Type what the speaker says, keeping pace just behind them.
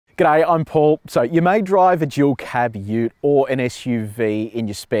G'day, I'm Paul. So you may drive a dual cab ute or an SUV in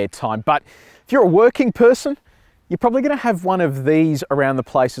your spare time, but if you're a working person, you're probably going to have one of these around the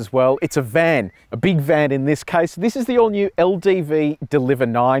place as well. It's a van, a big van in this case. This is the all-new LDV Deliver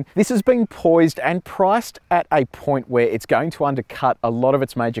 9. This has been poised and priced at a point where it's going to undercut a lot of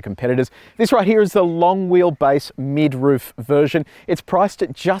its major competitors. This right here is the long wheelbase mid-roof version. It's priced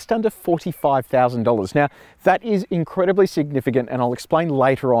at just under $45,000. Now, that is incredibly significant, and I'll explain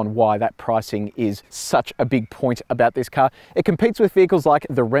later on why that pricing is such a big point about this car. It competes with vehicles like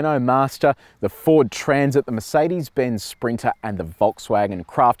the Renault Master, the Ford Transit, the Mercedes-Benz Sprinter, and the Volkswagen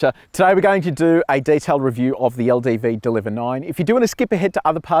Crafter. Today we're going to do a detailed review of the LDV Deliver 9. If you do want to skip ahead to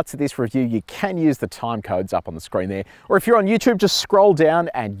other parts of this review, you can use the time codes up on the screen there. Or if you're on YouTube, just scroll down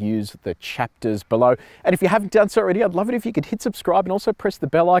and use the chapters below. And if you haven't done so already, I'd love it if you could hit subscribe and also press the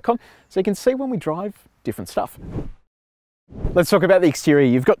bell icon so you can see when we drive different stuff. Let's talk about the exterior.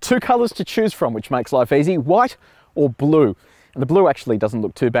 You've got two colors to choose from, which makes life easy, white or blue. And the blue actually doesn't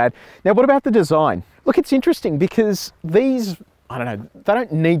look too bad. Now, what about the design? Look, it's interesting because these, I don't know, they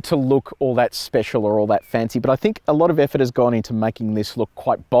don't need to look all that special or all that fancy, but I think a lot of effort has gone into making this look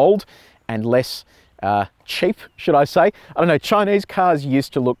quite bold and less cheap, should I say. I don't know, Chinese cars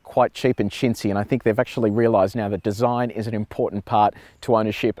used to look quite cheap and chintzy, and I think they've actually realized now that design is an important part to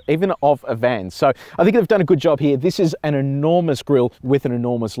ownership, even of a van. So I think they've done a good job here. This is an enormous grille with an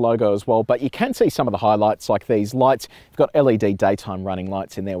enormous logo as well, but you can see some of the highlights like these lights. You've got LED daytime running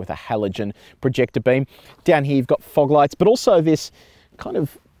lights in there with a halogen projector beam. Down here you've got fog lights, but also this kind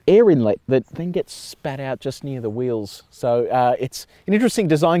of air inlet that then gets spat out just near the wheels. So it's an interesting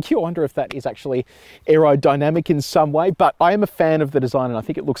design cue. I wonder if that is actually aerodynamic in some way, but I am a fan of the design and I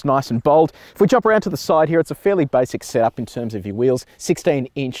think it looks nice and bold. If we jump around to the side here, it's a fairly basic setup in terms of your wheels.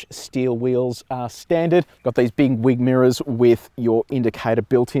 16-inch steel wheels are standard. Got these big wing mirrors with your indicator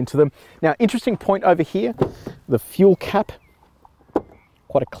built into them. Now, interesting point over here, the fuel cap.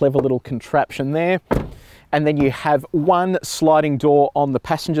 Quite a clever little contraption there. And then you have one sliding door on the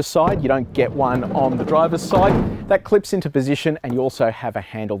passenger side. You don't get one on the driver's side. That clips into position, and you also have a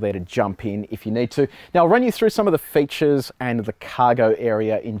handle there to jump in if you need to. Now, I'll run you through some of the features and the cargo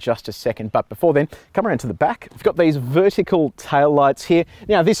area in just a second, but before then, come around to the back. We've got these vertical tail lights here.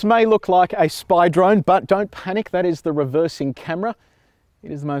 Now, this may look like a spy drone, but don't panic, that is the reversing camera. It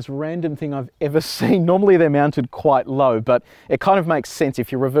is the most random thing I've ever seen. Normally they're mounted quite low, but it kind of makes sense.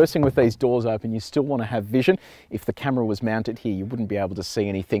 If you're reversing with these doors open, you still want to have vision. If the camera was mounted here, you wouldn't be able to see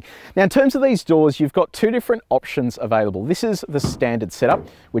anything. Now, in terms of these doors, you've got two different options available. This is the standard setup,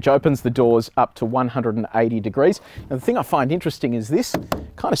 which opens the doors up to 180 degrees. Now, the thing I find interesting is this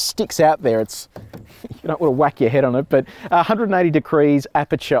kind of sticks out there. It's, you don't want to whack your head on it, but 180 degrees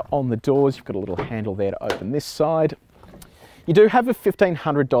aperture on the doors. You've got a little handle there to open this side. You do have a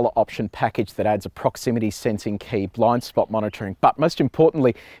 $1,500 option package that adds a proximity sensing key, blind spot monitoring, but most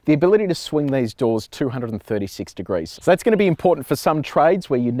importantly, the ability to swing these doors 236 degrees. So that's going to be important for some trades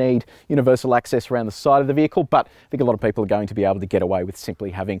where you need universal access around the side of the vehicle, but I think a lot of people are going to be able to get away with simply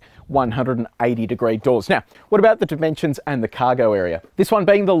having 180 degree doors. Now, what about the dimensions and the cargo area? This one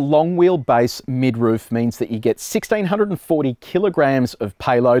being the long wheelbase mid-roof means that you get 1,640 kilograms of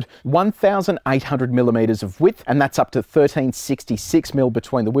payload, 1,800 millimeters of width, and that's up to 1366 mil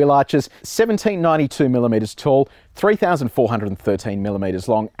between the wheel arches, 1792 millimeters tall, 3,413 millimeters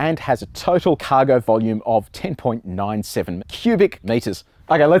long, and has a total cargo volume of 10.97 cubic meters.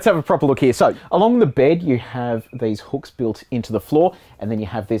 Okay, let's have a proper look here. So along the bed, you have these hooks built into the floor, and then you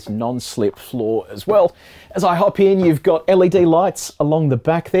have this non-slip floor as well. As I hop in, you've got LED lights along the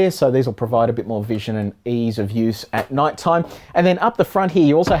back there, so these will provide a bit more vision and ease of use at night time. And then up the front here,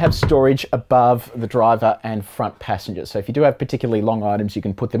 you also have storage above the driver and front passengers. So if you do have particularly long items, you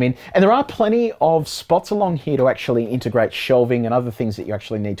can put them in. And there are plenty of spots along here to actually integrate shelving and other things that you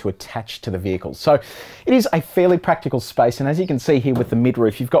actually need to attach to the vehicle. So it is a fairly practical space, and as you can see here with the mid-roof,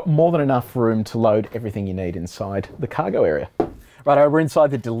 you've got more than enough room to load everything you need inside the cargo area. Right, we're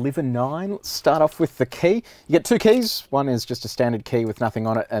inside the Deliver 9. Let's start off with the key. You get two keys. One is just a standard key with nothing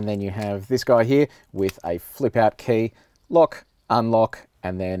on it, and then you have this guy here with a flip out key, lock, unlock,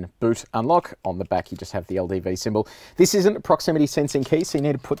 and then boot unlock. On the back you just have the LDV symbol. This isn't a proximity sensing key, so you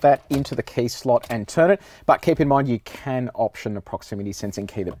need to put that into the key slot and turn it, but keep in mind you can option a proximity sensing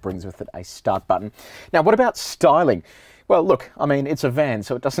key that brings with it a start button. Now, what about styling? Well, look, I mean, it's a van,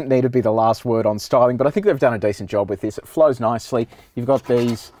 so it doesn't need to be the last word on styling, but I think they've done a decent job with this. It flows nicely. You've got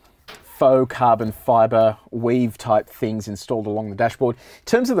these faux carbon fiber weave type things installed along the dashboard. In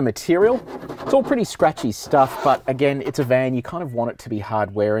terms of the material, it's all pretty scratchy stuff, but again, it's a van. You kind of want it to be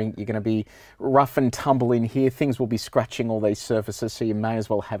hard wearing. You're going to be rough and tumble in here. Things will be scratching all these surfaces, so you may as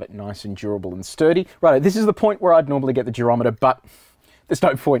well have it nice and durable and sturdy. Right, this is the point where I'd normally get the durometer, but there's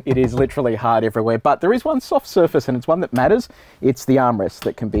no point. It is literally hard everywhere, but there is one soft surface, and it's one that matters. It's the armrest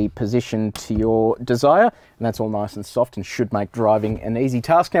that can be positioned to your desire, and that's all nice and soft and should make driving an easy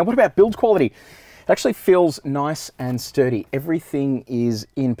task. Now, what about build quality? It actually feels nice and sturdy. Everything is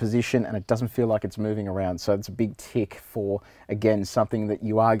in position and it doesn't feel like it's moving around. So it's a big tick for, again, something that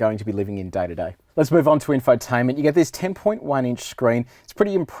you are going to be living in day to day. Let's move on to infotainment. You get this 10.1-inch screen. It's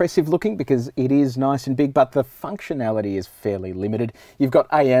pretty impressive looking because it is nice and big, but the functionality is fairly limited. You've got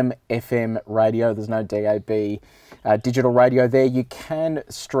AM, FM radio. There's no DAB digital radio there. You can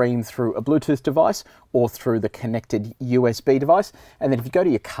stream through a Bluetooth device or through the connected USB device. And then if you go to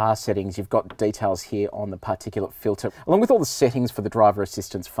your car settings, you've got details here on the particulate filter, along with all the settings for the driver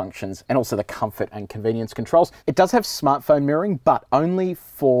assistance functions and also the comfort and convenience controls. It does have smartphone mirroring, but only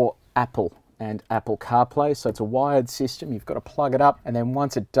for Apple and Apple CarPlay, so it's a wired system. You've got to plug it up, and then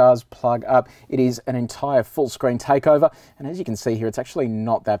once it does plug up, it is an entire full screen takeover. And as you can see here, it's actually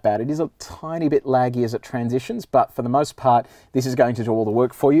not that bad. It is a tiny bit laggy as it transitions, but for the most part, this is going to do all the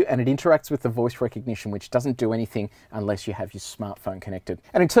work for you, and it interacts with the voice recognition, which doesn't do anything unless you have your smartphone connected.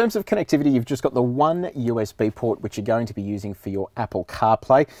 And in terms of connectivity, you've just got the one USB port, which you're going to be using for your Apple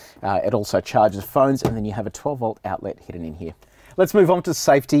CarPlay. It also charges phones, and then you have a 12-volt outlet hidden in here. Let's move on to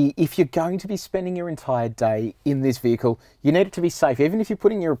safety. If you're going to be spending your entire day in this vehicle, you need it to be safe. Even if you're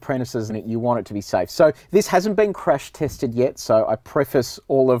putting your apprentices in it, you want it to be safe. So this hasn't been crash tested yet, so I preface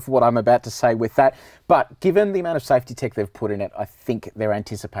all of what I'm about to say with that. But given the amount of safety tech they've put in it, I think they're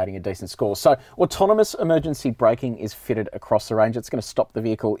anticipating a decent score. So autonomous emergency braking is fitted across the range. It's going to stop the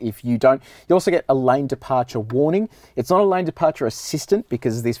vehicle if you don't. You also get a lane departure warning. It's not a lane departure assistant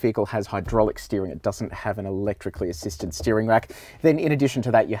because this vehicle has hydraulic steering. It doesn't have an electrically assisted steering rack. Then in addition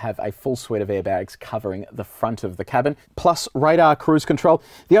to that, you have a full suite of airbags covering the front of the cabin, plus radar cruise control.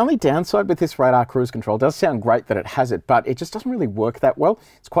 The only downside with this radar cruise control, does sound great that it has it, but it just doesn't really work that well.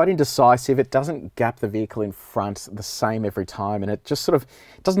 It's quite indecisive. It doesn't gap the vehicle in front the same every time, and it just sort of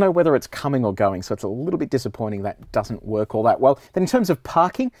doesn't know whether it's coming or going. So it's a little bit disappointing that doesn't work all that well. Then in terms of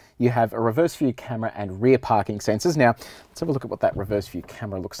parking, you have a reverse view camera and rear parking sensors. Now, let's have a look at what that reverse view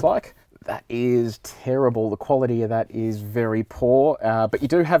camera looks like. That is terrible. The quality of that is very poor, but you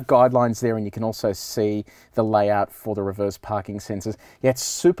do have guidelines there, and you can also see the layout for the reverse parking sensors. Yeah, it's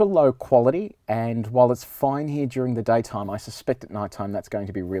super low quality, and while it's fine here during the daytime, I suspect at nighttime that's going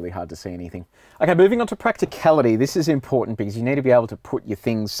to be really hard to see anything. Okay, moving on to practicality. This is important because you need to be able to put your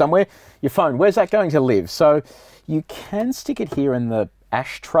things somewhere. Your phone, where's that going to live? So you can stick it here in the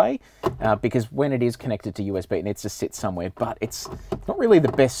ashtray because when it is connected to USB, it needs to sit somewhere, but it's not really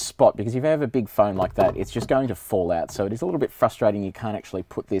the best spot because if you have a big phone like that, it's just going to fall out. So it is a little bit frustrating. You can't actually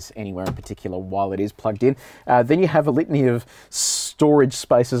put this anywhere in particular while it is plugged in. Then you have a litany of storage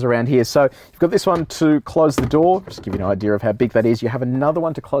spaces around here. So you've got this one to close the door, just to give you an idea of how big that is. You have another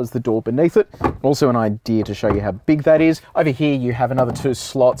one to close the door beneath it. Also an idea to show you how big that is. Over here, you have another two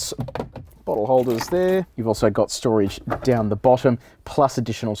slots, bottle holders there. You've also got storage down the bottom, plus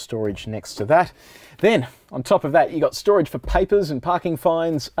additional storage next to that. Then on top of that, you got storage for papers and parking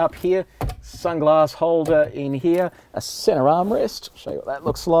fines up here, sunglass holder in here, a center armrest. I'll show you what that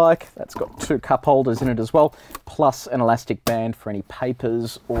looks like. That's got two cup holders in it as well, plus an elastic band for any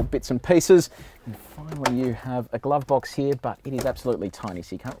papers or bits and pieces. And finally, you have a glove box here, but it is absolutely tiny,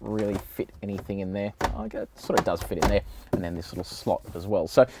 so you can't really fit anything in there. Oh, it sort of does fit in there, and then this little slot as well.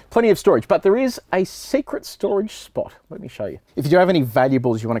 So plenty of storage, but there is a secret storage spot. Let me show you. If you do have any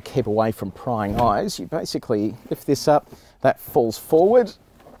valuables you want to keep away from prying eyes, you basically lift this up, that falls forward,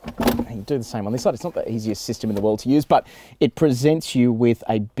 and you do the same on this side. It's not the easiest system in the world to use, but it presents you with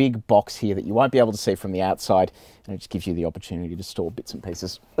a big box here that you won't be able to see from the outside, and it just gives you the opportunity to store bits and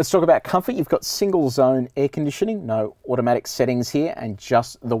pieces. Let's talk about comfort. You've got single zone air conditioning, no automatic settings here, and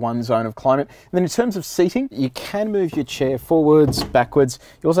just the one zone of climate. And then in terms of seating, you can move your chair forwards, backwards.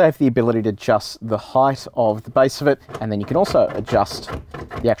 You also have the ability to adjust the height of the base of it, and then you can also adjust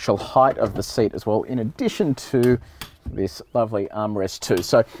the actual height of the seat as well, in addition to this lovely armrest too.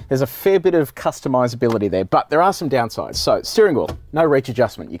 So there's a fair bit of customizability there, but there are some downsides. So steering wheel, no reach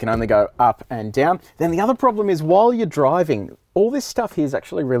adjustment. You can only go up and down. Then the other problem is while you're driving, All this stuff here is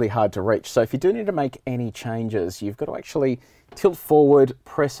actually really hard to reach. So if you do need to make any changes, you've got to actually tilt forward,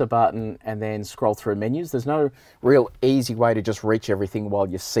 press a button, and then scroll through menus. There's no real easy way to just reach everything while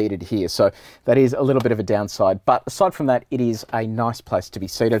you're seated here. So that is a little bit of a downside. But aside from that, it is a nice place to be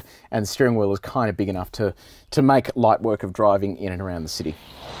seated, and the steering wheel is kind of big enough to make light work of driving in and around the city.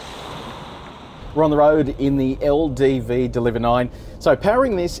 We're on the road in the LDV Deliver 9. So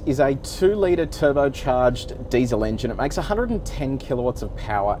powering this is a 2-litre turbocharged diesel engine. It makes 110 kilowatts of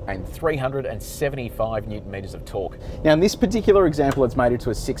power and 375 Newton meters of torque. Now in this particular example, it's mated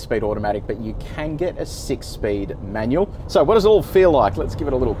to a 6-speed automatic, but you can get a 6-speed manual. So what does it all feel like? Let's give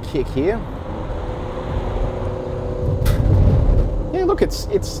it a little kick here. Yeah, look,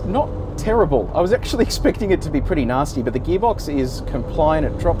 it's not terrible. I was actually expecting it to be pretty nasty, but the gearbox is compliant.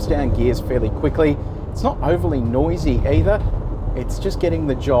 It drops down gears fairly quickly. It's not overly noisy either. It's just getting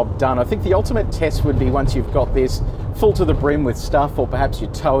the job done. I think the ultimate test would be once you've got this full to the brim with stuff, or perhaps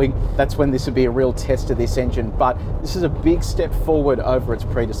you're towing, that's when this would be a real test of this engine. But this is a big step forward over its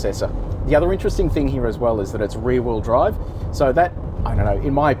predecessor. The other interesting thing here as well is that it's rear-wheel drive. So that, I don't know,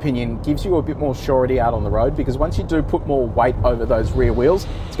 in my opinion, gives you a bit more surety out on the road, because once you do put more weight over those rear wheels,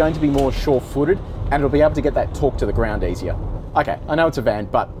 it's going to be more sure-footed and it'll be able to get that torque to the ground easier. Okay, I know it's a van,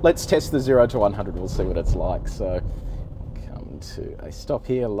 but let's test the 0 to 100. We'll see what it's like. So come to a stop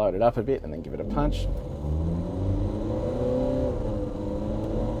here, load it up a bit and then give it a punch.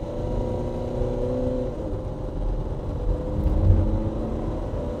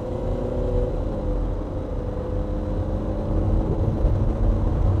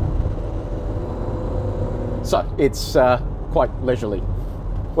 So it's quite leisurely.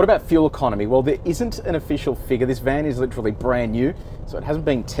 What about fuel economy? Well, there isn't an official figure. This van is literally brand new, so it hasn't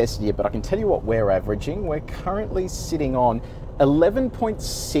been tested yet, but I can tell you what we're averaging. We're currently sitting on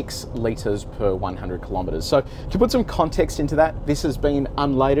 11.6 litres per 100 kilometres. So to put some context into that, this has been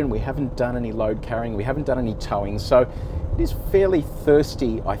unladen. We haven't done any load carrying. We haven't done any towing. So it is fairly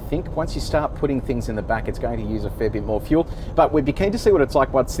thirsty, I think. Once you start putting things in the back, it's going to use a fair bit more fuel. But we'd be keen to see what it's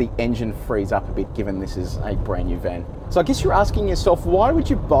like once the engine frees up a bit, given this is a brand new van. So I guess you're asking yourself, why would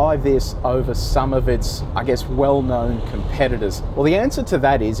you buy this over some of its, I guess, well-known competitors? Well, the answer to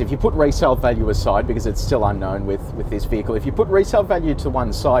that is, if you put resale value aside, because it's still unknown with this vehicle, if you put resale value to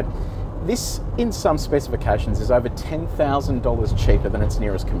one side, this, in some specifications, is over $10,000 cheaper than its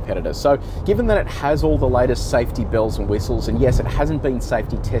nearest competitor. So given that it has all the latest safety bells and whistles, and yes, it hasn't been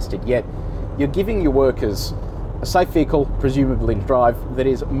safety tested yet, you're giving your workers a safe vehicle, presumably to drive, that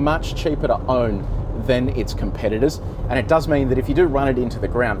is much cheaper to own than its competitors. And it does mean that if you do run it into the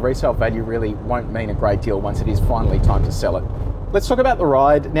ground, resale value really won't mean a great deal once it is finally time to sell it. Let's talk about the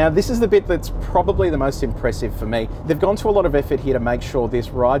ride. Now, this is the bit that's probably the most impressive for me. They've gone to a lot of effort here to make sure this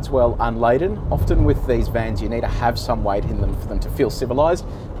rides well unladen. Often with these vans, you need to have some weight in them for them to feel civilized,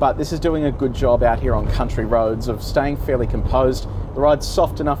 but this is doing a good job out here on country roads of staying fairly composed. The ride's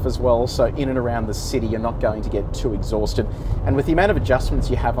soft enough as well, so in and around the city, you're not going to get too exhausted. And with the amount of adjustments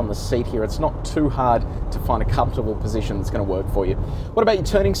you have on the seat here, it's not too hard to find a comfortable position that's going to work for you. What about your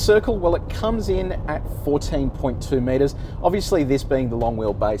turning circle? Well, it comes in at 14.2 meters. Obviously, this being the long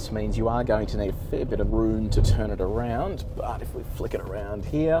wheelbase means you are going to need a fair bit of room to turn it around. But if we flick it around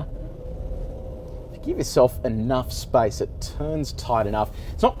here, if you give yourself enough space, it turns tight enough.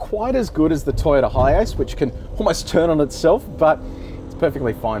 It's not quite as good as the Toyota Hiace, which can almost turn on itself, but it's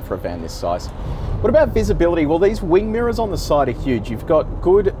perfectly fine for a van this size. What about visibility? Well, these wing mirrors on the side are huge. You've got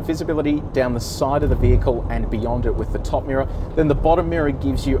good visibility down the side of the vehicle and beyond it with the top mirror. Then the bottom mirror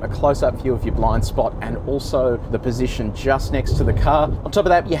gives you a close-up view of your blind spot and also the position just next to the car. On top of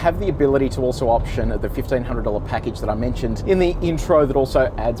that, you have the ability to also option the $1,500 package that I mentioned in the intro that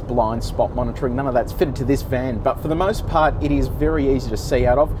also adds blind spot monitoring. None of that's fitted to this van, but for the most part, it is very easy to see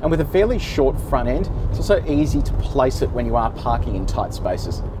out of. And with a fairly short front end, it's also easy to place it when you are parking in tight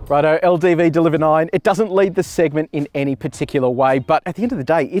spaces. Righto, LDV Deliver 9. It doesn't lead the segment in any particular way, but at the end of the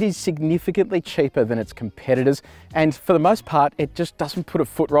day, it is significantly cheaper than its competitors. And for the most part, it just doesn't put a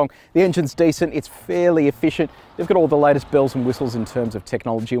foot wrong. The engine's decent, it's fairly efficient. They've got all the latest bells and whistles in terms of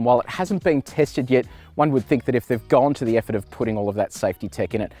technology. And while it hasn't been tested yet, one would think that if they've gone to the effort of putting all of that safety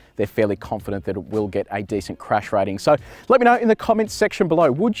tech in it, they're fairly confident that it will get a decent crash rating. So let me know in the comments section below,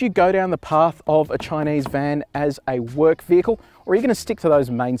 would you go down the path of a Chinese van as a work vehicle? Or are you going to stick to those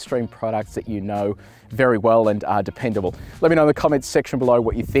mainstream products that you know very well and are dependable? Let me know in the comments section below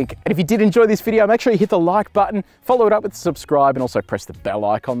what you think. And if you did enjoy this video, make sure you hit the like button, follow it up with subscribe, and also press the bell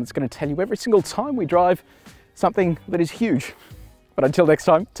icon. That's going to tell you every single time we drive something that is huge. But until next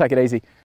time, take it easy.